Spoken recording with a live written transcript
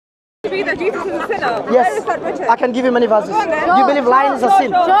be that Jesus is a sinner? Yes. Where is that written? I can give you many verses. Go on then. You believe lying is a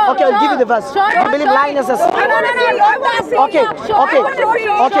sin? Okay, I'll give you the verse. You believe lying is a sin? I want to see. I want to see. Okay, okay, I want to see.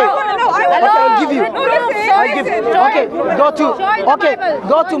 okay. Okay, I'll give you. No, listen. I'll give you. Okay,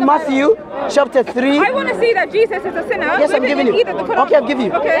 go to Matthew chapter 3. I want to see that Jesus is a sinner. Yes, I'm giving you. Okay, I'm giving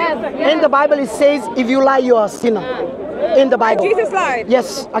you. Okay. In the Bible it says, if you lie, you are a sinner. In the Bible. Jesus lied.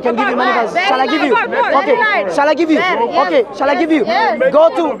 Yes, I can give you many verses. Shall I give you? What? Okay, shall I give you? Okay, shall I give you?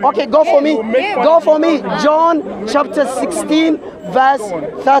 Go for me. Go for me. John chapter 16, verse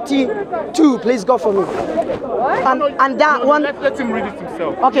 32. Please go for me. And that one. Let him read it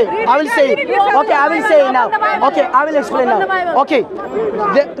himself. Okay, I will say it. Okay, I will say it now. Okay, I will explain now. Okay,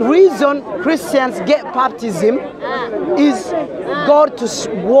 the reason Christians get baptism is God to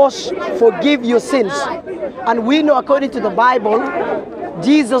forgive your sins. And we know according to the Bible,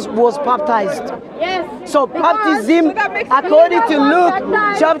 Jesus was baptized. Yes. So baptism, according to Luke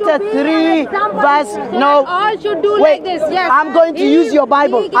chapter 3, verse, no, all should do wait, like this. Yes. I'm going to use your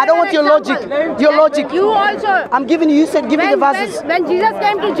Bible. I don't want your logic. Your logic. You also. I'm giving you said give me the verses. When Jesus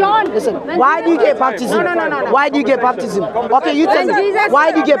came to John. Listen, why do you get baptism? No. Why do you get baptism? Okay, you tell me.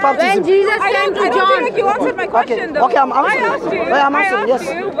 Why do you get baptism? When Jesus came to I don't John. feel like you answered my question though. Okay, I'm answering. I asked you. Wait, I'm answering.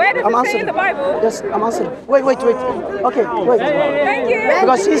 Yes. Where does I'm it say in the answering. Bible? Yes, I'm answering. Wait. Okay, wait. Thank you.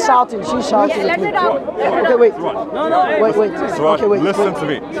 Because she's shouting. She's shouting. Let me talk. Okay, wait. Wait. Siraaj, Okay, wait. listen to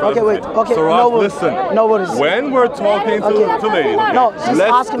me. Okay, wait. Okay, Siraaj, no worries. listen. No worries. When we're talking to ladies, No, she's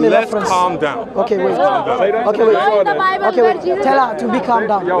asking me let's reference. calm down. Okay, wait. Okay, wait. In the Bible Okay, where wait. Jesus Tell her to be calm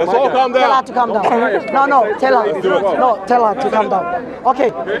down. Let's all calm Tell her down. to calm down. No, tell her. No, tell her to calm down.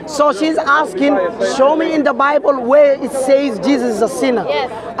 Okay, so she's asking, show me in the Bible where it says Jesus is a sinner. Yes.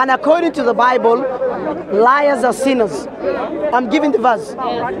 And according to the Bible, liars are sinners. I'm giving the verse.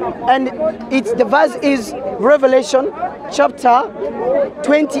 And the verse is Revelation chapter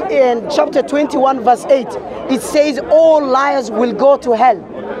 20 and chapter 21 verse 8. It says all liars will go to hell.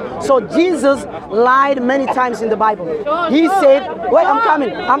 So Jesus lied many times in the Bible. He said, wait, I'm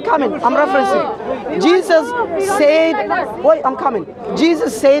coming, I'm referencing. Jesus said, wait, I'm coming.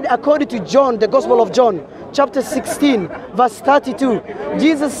 Jesus said, according to John, the Gospel of John, chapter 16, verse 32,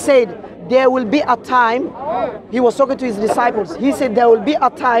 Jesus said, there will be a time, he was talking to his disciples, he said, there will be a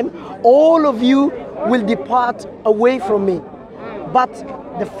time all of you will depart away from me, but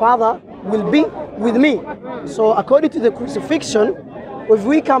the Father will be with me. So according to the crucifixion, if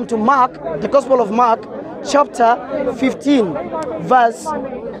we come to Mark, the Gospel of Mark, chapter 15, verse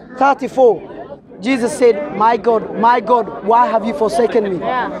 34, Jesus said, my God, why have you forsaken me?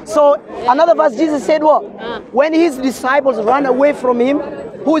 Yeah. So another verse, Jesus said what? When his disciples ran away from him,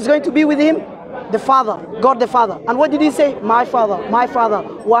 who is going to be with him? The Father, God the Father. And what did he say? My Father,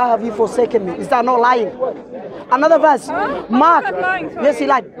 why have you forsaken me? Is that not lying? Another verse, Mark. Yes, he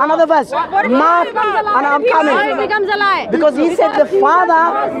lied. Another verse, Mark, and I'm coming. It becomes a lie. Because he said the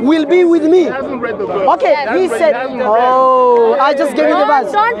Father will be with me. Okay, he said, oh, I just gave you the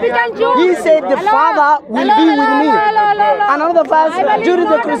verse. Don't pick and choose. He said the Father will be with me. Another verse, during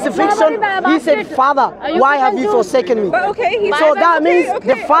the crucifixion, he said, Father, why have you forsaken me? But okay, So that means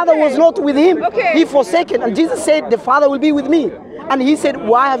the Father was not with him. Okay. He forsaken. And Jesus said, the Father will be with me. And he said,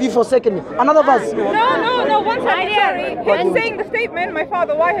 why have you forsaken me? Another verse. No, one second, sorry. Him saying the statement, my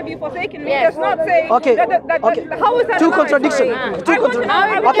Father, why have you forsaken me, does not say Okay. okay. How is that Two a lie? contradiction. Sorry. Two I want to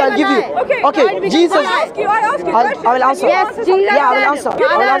contradiction. know. Okay, I'll give you. Okay, Jesus. I ask you questions. I will answer. Yes, Jesus Yeah, I will answer. said, I will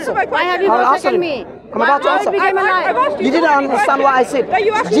Father, answer. why have you I will answer forsaken him. me? I'm about to How it answer. became a lie? I've asked You didn't understand what I said. No,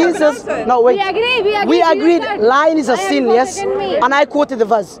 you asked me Jesus, to answer. no, wait. We agree. We Jesus agreed said, lying is a why have sin, you yes? forsaken me? And I quoted the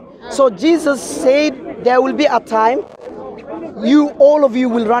verse. So Jesus said, there will be a time all of you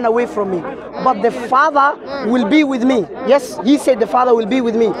will run away from me, but the Father will be with me. Yes, he said the Father will be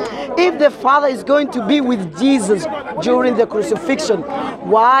with me. If the Father is going to be with Jesus during the crucifixion,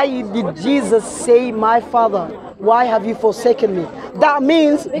 why did Jesus say, my Father, why have you forsaken me? That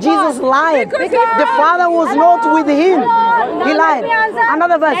means Jesus lied. The Father was not with him. He lied.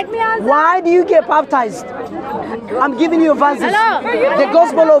 Another verse. Why do you get baptized? I'm giving you verses. The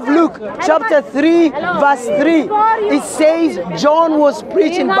Gospel of Luke, chapter 3, verse 3. It says John was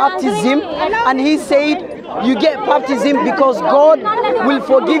preaching baptism and he said, you get baptism because God will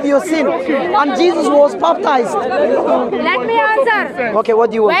forgive your sin. And Jesus was baptized. Let me answer. Okay,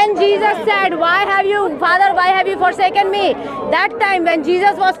 what do you want? When Jesus said, Father, why have you forsaken me? That time when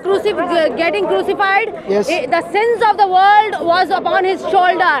Jesus was getting crucified, Yes. The sins of the world was upon his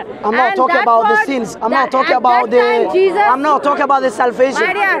shoulder. I'm not talking about the sins. I'm not talking about I'm not talking about the salvation.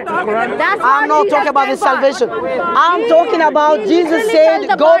 My dear, that's I'm what not Jesus talking about the came for. salvation. I'm talking about Jesus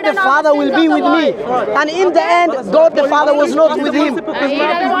said God the Father will be with me. And in the end, God the Father was not with him. He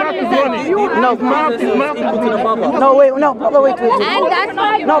doesn't want to listen. No. No, wait, no, brother, wait. And that's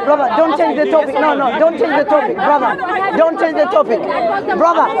why. No, brother, don't change the topic. No, don't change the topic, brother. Don't change the topic.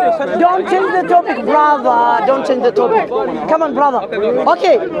 Brother, don't change the topic, brother. Don't change the topic. Come on, brother.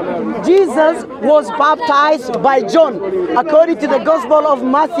 Okay, Jesus was baptized by John according to the Gospel of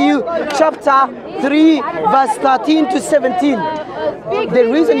Matthew chapter 3 verse 13 to 17. The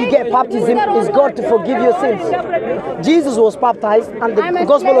reason you get baptism is God to forgive your sins. Jesus was baptized, and the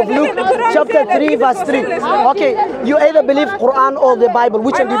Gospel of Luke chapter 3 verse 3. Okay, you either believe Quran or the Bible.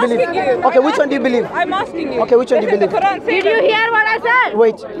 Which one do you believe? Okay, which one do you believe? I'm asking you. Okay, which one do you believe? Did you hear what I said?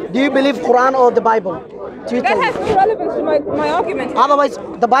 Wait, do you believe Quran or the Bible? That has no relevance to my argument. Otherwise,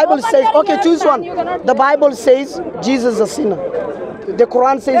 the Bible says, okay, choose one. The Bible says Jesus is a sinner. The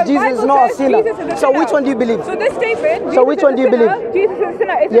Quran says Jesus is not a sinner. So which one do you believe? So this statement, so which one do you believe? Jesus is a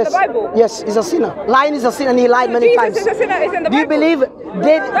sinner, is in the Bible. Yes, he's a sinner. Lying is a sin, and he lied many times. Jesus is a sinner, is in the Bible. Do you believe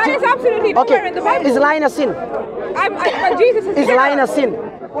that is absolutely nowhere in the Bible. Is lying a sin? But Jesus is a Is sinner. lying a sin?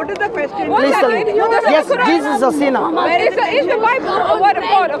 What is the question? Please tell me. Yes, Jesus is a sinner. Is the Bible a word of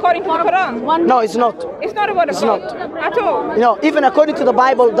God according to the Quran? No, it's not. It's not a word of God at all. No, even according to the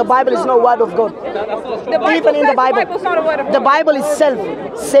Bible is no word of God. Even in the Bible, is not a word of God. the Bible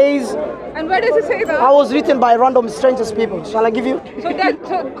itself says. And where does it say that? I was written by random strangers people. Shall I give you?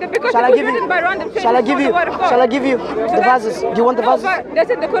 Because Shall it I was give written you? by random strangers, Shall I it's give not you? the word of God. Shall I give you the verses? Do you want the verses? That's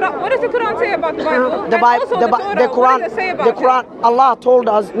in the Quran. What does the Quran say about the Bible? The Bible, and also the Torah, what does it say Quran, about the Quran. Allah told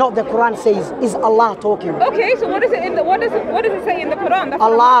us. Not the Quran says. Is Allah talking? Okay, so what is it in the what does it say in the Quran? That's what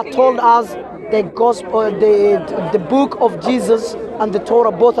I'm Allah asking told you. us the gospel, the book of Jesus and the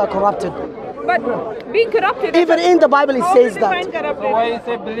Torah both are corrupted. But being corrupted. Even in the Bible it says that. Why you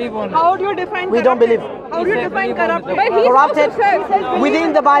say believe on it? How do you define We don't corrupted? believe. How do you define corrupted? But he Corrupted also says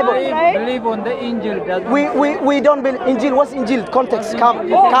within the Bible. I believe on the Injil. Doesn't We don't believe Injil. What's Injil? Context. Come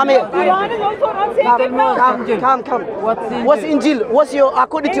here. Quran is also not saying that. Come. What's Injil? What's your,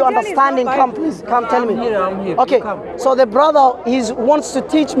 according to your understanding? Come, please. Come, tell me. I'm here. Okay. So the brother wants to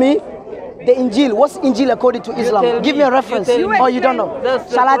teach me the Injil. What's Injil according to Islam? Give me a reference. Or you don't know?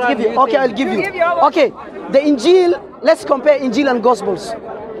 Shall I give you? Okay, I'll give you. Okay. The Injil. Let's compare Injil and Gospels.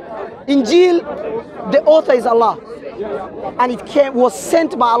 Injil, the author is Allah, and it was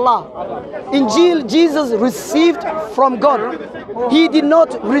sent by Allah. Injil, Jesus received from God. He did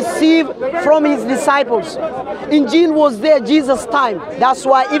not receive from his disciples. Injil was there Jesus' time. That's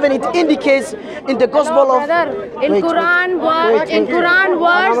why even it indicates in the Gospel of in Quran verse in Quran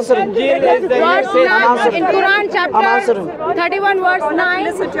chapter 31 verse 9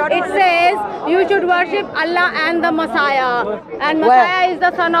 it says you should worship Allah and the Messiah, and Messiah is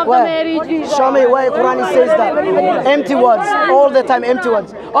the son of the Mary Jesus. Show me where Quran says that. Empty words, all the time empty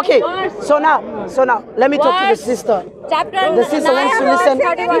words. Okay, so now let me talk to the sister. The sister wants to listen.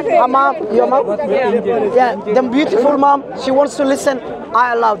 Her mom, your mom? Yeah, the beautiful mom, she wants to listen.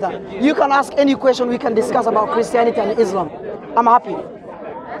 I allow that. You can ask any question we can discuss about Christianity and Islam. I'm happy.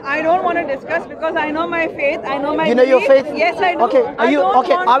 I don't want to discuss because I know my faith. I know my You know your belief. faith? Yes, I do. Okay, are you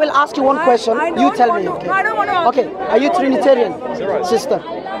okay? I will ask you one question. You tell me. Okay. I don't want to. Okay, are you Trinitarian, sister?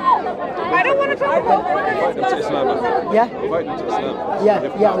 I don't want to talk about Yeah?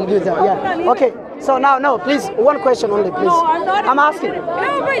 Yeah, we'll do that. Yeah. Okay. So now, please, one question only, please. No, I'm not. I'm asking.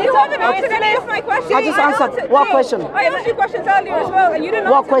 No, but you haven't answered any of my questions. I just answered. What question? I asked you questions earlier as well, and you didn't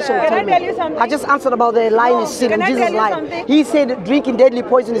What answer question? them. Tell Can me. I tell you something? I just answered about the lying is sin and Can I Jesus tell you lied. something? He said drinking deadly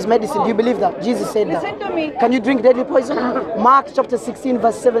poison is medicine. Do you believe that? Jesus said that. Listen to me. Can you drink deadly poison? Mark chapter 16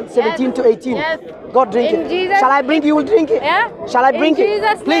 verse 17 to 18. Yes. God drink In it. Jesus- Shall I bring you? Will drink it? Yeah. Shall I In bring it?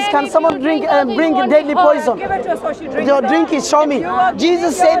 Jesus' Please, name, can if someone you bring drink something bring you want deadly to- poison? Give it to her so she drinks. Your drink it. Show me.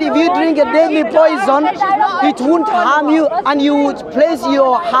 Jesus said if you drink a deadly poison, it won't harm you, and you would place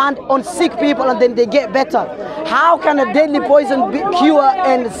your hand on sick people and then they get better. How can a deadly poison cure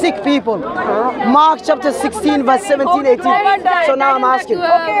and sick people? Mark chapter 16 verse 17, 18. So now I'm asking.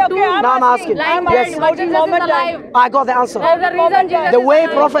 Now I'm asking. Yes. I got the answer. There's a reason Jesus The is way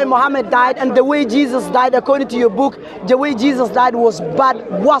alive. Prophet Muhammad died and the way Jesus died, according to your book, the way Jesus died was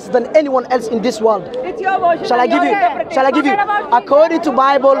worse than anyone else in this world. It's your version. Shall I give you? Shall I give you? According to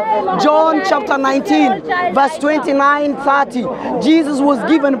Bible, John chapter 19, verse 29, 30, Jesus was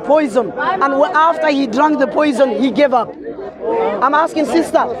given poison, and after he drank the poison, he gave up. I'm asking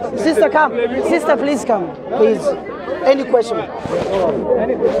sister, come, sister, please come, please. Any question? Any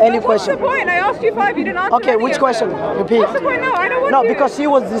What's the question? point? I asked you 5, you didn't answer Okay, any which of question? them. Repeat. What's the point now? I don't want No, to. because she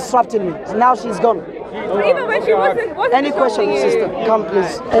was disrupting me. Now she's gone. Even when she wasn't Any question, insulting you. sister? Come,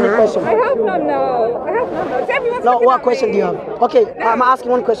 please. Any question? I have none now. I have none. Everyone's No, looking what at question me. do you have? Okay, I'm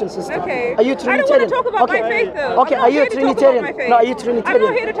asking one question, sister. Okay. Are you I don't want Trinitarian? to talk about okay. my faith, though. Okay, I'm are not you here to talk about Trinitarian? my faith. No, are you Trinitarian? I'm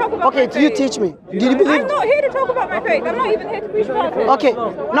not here to talk about okay, my you faith. teach me. Do you believe? I'm not here to talk about my faith. I'm not even here to preach about it. Okay,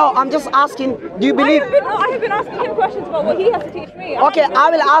 no, I'm just asking. Do you believe? I have been asking him questions about what he has to teach me. Okay, I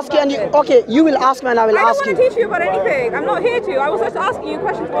will ask you, and you. Okay, you will ask me, and I will I don't ask want you. to teach you about anything. I'm not here to. I was just asking you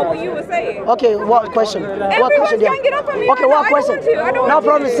questions about what you were saying. Okay, what question? What question do you ganging up on me have? Okay, right what now. question? I don't No want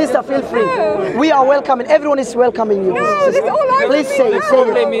problem, to. sister. Feel free. No. We are welcoming. Everyone is welcoming you. No, this is all lies Please on say me it. now. Say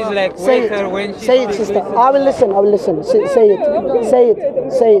Problem is it. like Say with her when it. she Say it, sister. I will listen. I will listen. Say it. Say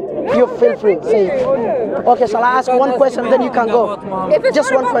it. Say it. You feel free. Say it. Okay, shall I ask one question? Then you can go. If it's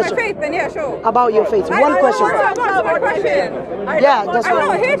Just not one about question my faith, then yeah, sure. about your faith. One question. That's my question. Yeah, that's I'm not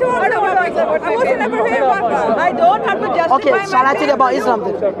one. here to answer about my faith. I wasn't ever here about that. I don't have to justify Okay, my shall I tell you about faith. Islam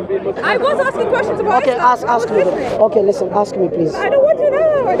then? I was asking questions about Okay, Islam. ask me then. Okay, listen. Ask me, please. I don't want to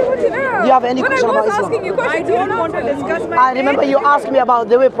know. I don't want to know. Do you have any When question I about was Islam? asking you questions, I don't want to discuss my I remember you asked me about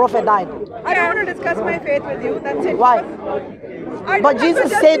the way Prophet died. I don't want to discuss my faith with you. That's it. Why? But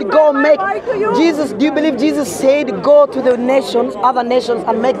Jesus said, go make. Jesus, do you believe Jesus said, go to the nations, other nations,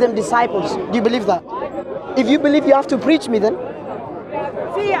 and make them disciples? Do you believe that? If you believe, you have to preach me then.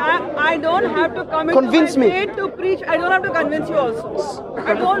 See, I don't have to come Convince me. to preach. I don't have to convince you also.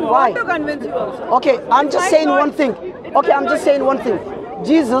 I don't Why? want to convince you also. Okay, I'm just saying one thing. Okay, I'm just saying one thing.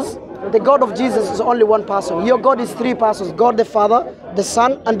 Jesus, the God of Jesus is only one person. Your God is three persons. God the Father, the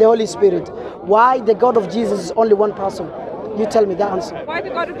Son, and the Holy Spirit. Why the God of Jesus is only one person? You tell me the answer. Why the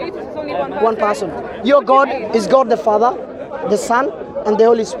God of Jesus is only one person? One person. Your God is God the Father, the Son, and the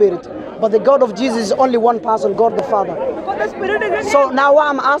Holy Spirit. But the God of Jesus is only one person, God the Father. But the Spirit is in So now what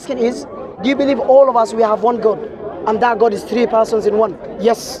I'm asking is, do you believe all of us, we have one God? And that God is three persons in one?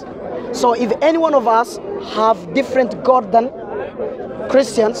 Yes. So if any one of us have different God than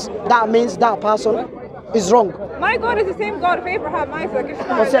Christians, that means that person is wrong. My God is the same God of Abraham, Isaac,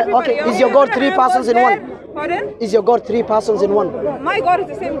 Ishmael. Okay, is your God three persons in one? Pardon? Is your God three persons in one? My God is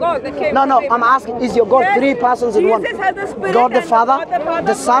the same God that came. No, from I'm Abraham. asking, is your God Yes, three persons in one? Jesus has the Spirit God the and Father, God the Father,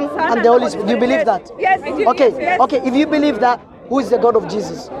 the Son, and the Holy Spirit. Do you believe that? Yes, I do. Okay, Yes. okay, if you believe that, who is the God of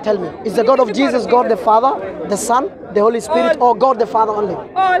Jesus? Tell me. Is the God of Jesus God the Father, the Son, the Holy Spirit, or God the Father only?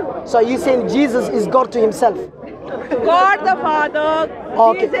 All. So you're saying Jesus is God to himself? God the Father.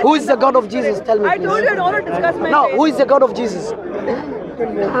 Okay, Jesus who is the God of Jesus? Tell me, I told please. you I don't want to discuss my No, faith. who is the God of Jesus?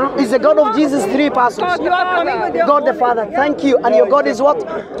 Is the God of Jesus three persons? God, you are coming with your God the Father, thank you. And your God is what?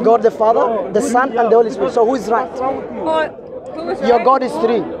 God the Father, the Son, and the Holy Spirit. So who is right? Who is Your right? God is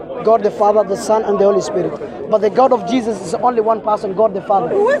three. God the Father, the Son, and the Holy Spirit. But the God of Jesus is only one person, God the Father.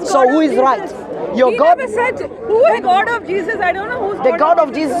 So who is right? Your He God, never said who is God of Jesus. I don't know who's the God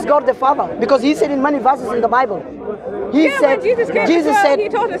of Jesus is God the Father. Because he said in many verses in the Bible. He said, when Jesus came Jesus to tell, said, he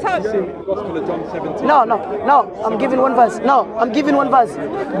taught us how. No, I'm giving one verse. No, I'm giving one verse.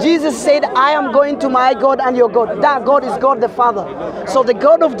 Jesus said, I am going to my God and your God. That God is God the Father. So the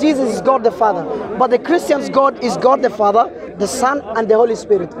God of Jesus is God the Father. But the Christians' God is God the Father, the Son, and the Holy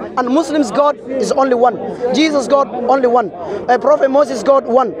Spirit. And Muslims' God is only one. Jesus' God, only one. Prophet Moses' God,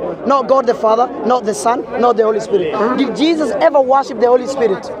 one. Not God the Father, not the Son, not the Holy Spirit. Did Jesus ever worship the Holy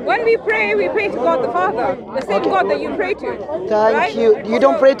Spirit? When we pray to God the Father, the same God that you pray to. Thank you. You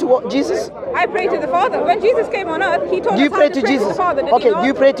don't pray to what, Jesus? I pray to the Father. When Jesus came on earth, he taught Do you us how pray to to pray Jesus? to the Father. Did Okay, he not? do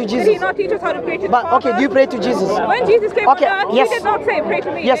you pray to Jesus? Did he not teach us how to pray to the But Father? okay, do you pray to Jesus? When Jesus came Okay, on earth, yes. he did not say pray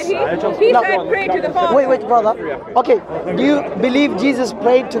to me. Yes. Did he? He No. said pray to the Father. Wait, brother. Okay, do you believe Jesus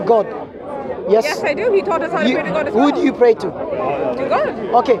prayed to God? Yes. Yes, I do. He taught us how to pray to God as well. Who do you pray to? To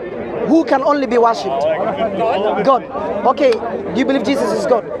God. Okay, who can only be worshipped? God. God. Okay, do you believe Jesus is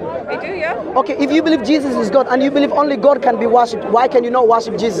God? I do, yeah. Okay, if you believe Jesus is God and you believe only God can be worshipped, why can you not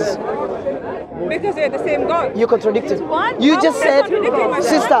worship Jesus? Because they're the same God. You contradicted. You just said,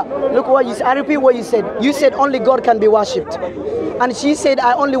 sister, look what you said. I repeat what you said. You said only God can be worshipped. And she said,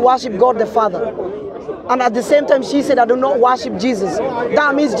 I only worship God the Father. And at the same time, she said, I do not worship Jesus.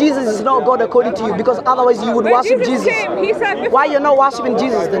 That means Jesus is not God according to you, because otherwise you would When worship Jesus Jesus. came, he said before, Why you're not worshiping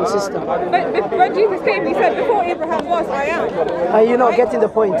Jesus then, sister? but when Jesus came, he said, before Abraham was, I am. Are you not getting the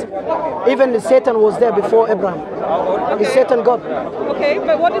point? Even Satan was there before Abraham. Is Satan God? Okay,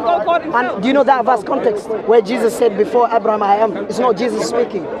 but what did God call himself? And do you know that verse context where Jesus said, before Abraham I am? It's not Jesus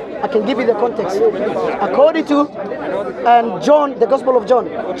speaking. I can give you the context. According to and John, the Gospel of John,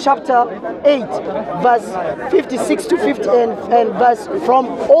 chapter 8, verse 56 to 50, and verse from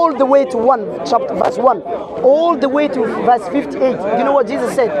all the way to 1, chapter verse 1, all the way to verse 58. You know what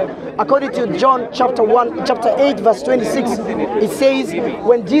Jesus said? According to John chapter 8, verse 26, it says,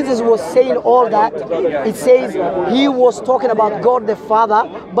 when Jesus was saying all that, it says he was talking about God the Father,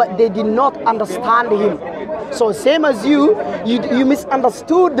 but they did not understand him. So same as you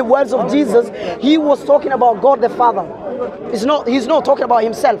misunderstood the words of Jesus. He was talking about God the Father. He's not talking about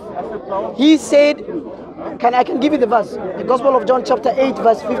himself. He said, I can give you the verse. The Gospel of John chapter 8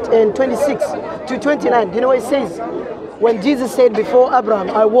 verse 26 to 29. Do you know what it says? When Jesus said, before Abraham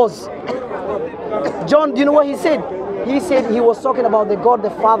I was. John, do you know what he said? He said he was talking about the God the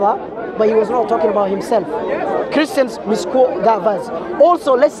Father, but he was not talking about himself. Christians misquote that verse.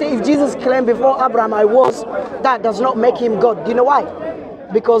 Also, let's say if Jesus claimed before Abraham I was, that does not make him God. Do you know why?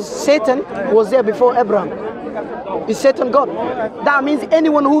 Because Satan was there before Abraham. Is Satan God? That means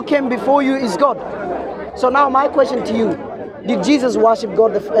anyone who came before you is God. So now my question to you, did Jesus worship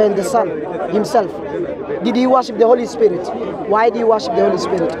God and the Son himself? Did he worship the Holy Spirit? Why do you worship the Holy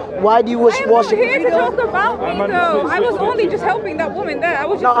Spirit? Why do you worship? I'm not here to talk about me though. I was only just helping that woman there. I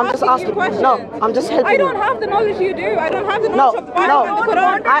was just asking questions. No, I'm just helping. I don't have the knowledge you do. I don't have the knowledge of the Bible and the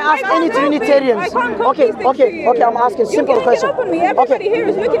Quran. I ask any Trinitarians. Okay, I'm asking simple question. You can't get up on me. Everybody here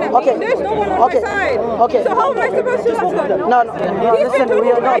is looking at me. There's no one on my side. Okay. So how am I supposed to answer? No, listen,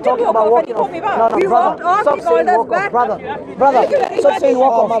 we are not talking about walking off. No, brother, stop saying walk off. Brother, stop saying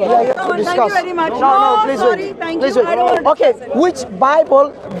walk off. We are here to discuss. No, please wait. Please wait. Okay, which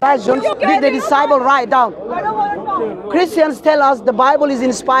Bible versions did the disciple write down? Christians tell us the Bible is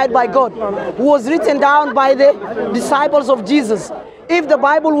inspired by God, who was written down by the disciples of Jesus. If the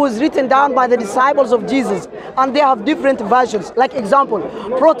Bible was written down by the disciples of Jesus and they have different versions, like example,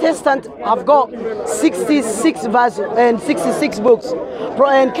 Protestant have got 66 verses and 66 books,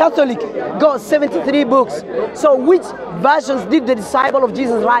 and Catholic got 73 books. So which versions did the disciple of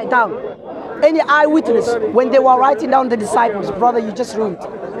Jesus write down? Any eyewitness when they were writing down the disciples? Brother, you just ruined,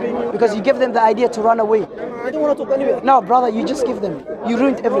 because you gave them the idea to run away. I don't want to talk anyway. No, brother, you just give them. You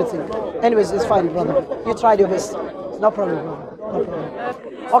ruined everything. Anyways, it's fine, brother. You tried your best. No problem, brother. No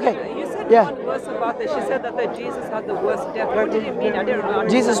problem. Okay. You said Yeah. one verse about that. She said that Jesus had the worst death. What did it mean? I didn't know.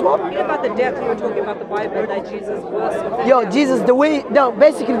 Jesus what? Mean about the death you were talking about the Bible, that Jesus was. Yo, Jesus, the way, no,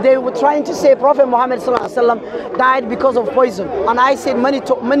 basically they were trying to say Prophet Muhammad ﷺ died because of poison. And I said I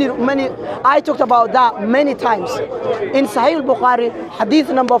talked about that many times. In Sahih al-Bukhari, hadith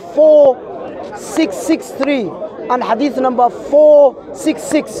number 4663 and hadith number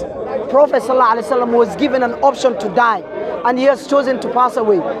 466, Prophet ﷺ was given an option to die, and he has chosen to pass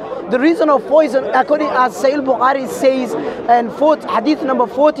away. The reason of poison, according as Sahih al-Bukhari says, and hadith number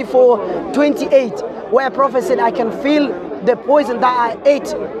 4428, where Prophet said, I can feel the poison that I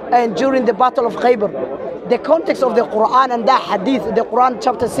ate and during the battle of Khaybar. The context of the Quran and that hadith, the Quran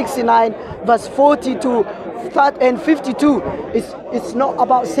chapter 69, verse 42 and 52, it's not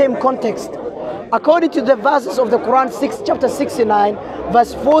about same context. According to the verses of the Quran, chapter 69,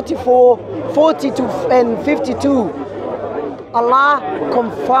 verse 44, 42 and 52, Allah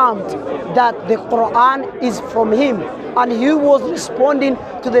confirmed that the Quran is from him, and he was responding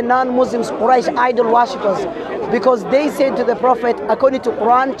to the non-Muslims, Quraysh idol worshippers, because they said to the Prophet, according to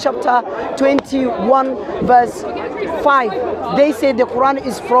Quran chapter 21 verse 5, they said the Quran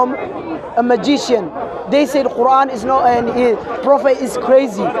is from a magician. They said Quran is not, and Prophet is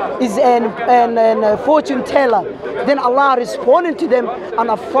crazy, is a fortune teller. Then Allah responded to them and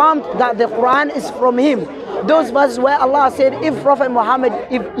affirmed that the Quran is from him. Those verses where Allah said, if Prophet Muhammad,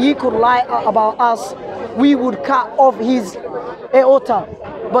 if he could lie about us, we would cut off his aorta.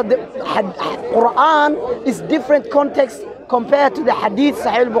 But the Quran is different context compared to the hadith,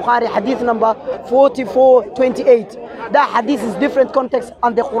 Sahih al-Bukhari, hadith number 4428. That hadith is different context,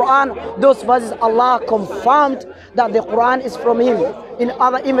 and the Quran, those verses, Allah confirmed that the Quran is from him in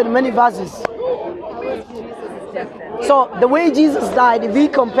other, even many verses. So the way Jesus died, if we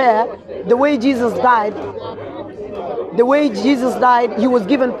compare the way Jesus died, he was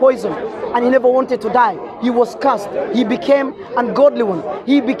given poison and he never wanted to die. He was cursed. He became an ungodly one.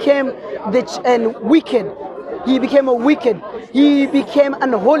 He became wicked. He became a wicked. He became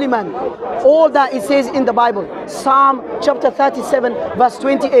an unholy man. All that it says in the Bible. Psalm chapter 37 verse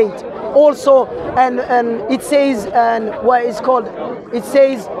 28. Also, and it says, and what is called, it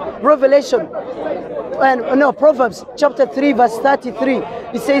says Revelation, and no, Proverbs chapter 3 verse 33.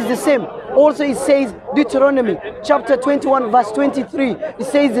 It says the same. Also it says, Deuteronomy chapter 21 verse 23, it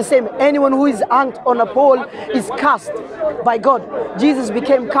says the same. Anyone who is hanged on a pole is cast by God. Jesus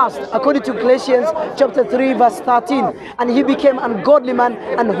became cast according to Galatians chapter 3 verse 13, and he became ungodly man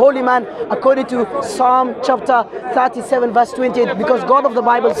and holy man according to Psalm chapter 37 verse 28, because God of the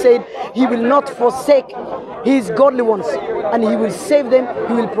Bible said he will not forsake his godly ones, and he will save them,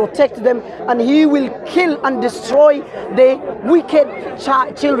 he will protect them, and he will kill and destroy the wicked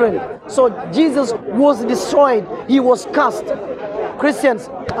children. So Jesus was destroyed, he was cast. Christians,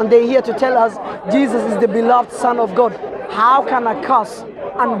 and they're here to tell us Jesus is the beloved Son of God. How can a curse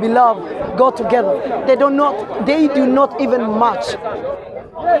and beloved go together? They do not even match.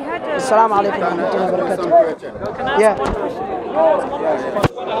 Assalamu alaikum wa rahmatullahi wa barakatuh. Yeah.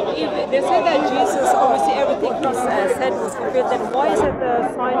 They say that Jesus, obviously everything he said was fulfilled. Then why is it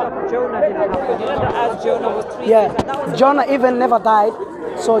the sign of Jonah didn't happen? You know, that as Jonah was 3 days. And that was Jonah even never died.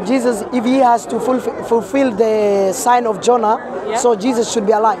 So Jesus, if he has to fulfill the sign of Jonah, so Jesus should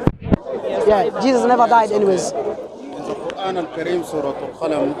be alive. Yeah, Jesus never died anyways. القرآن الكريم سورة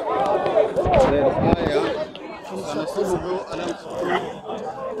القلم آية سنسمه ألم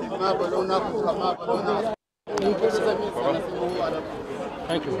تكن ما بلوناكم كما بلونا سنسمه ألم.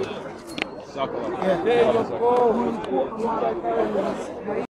 Thank you.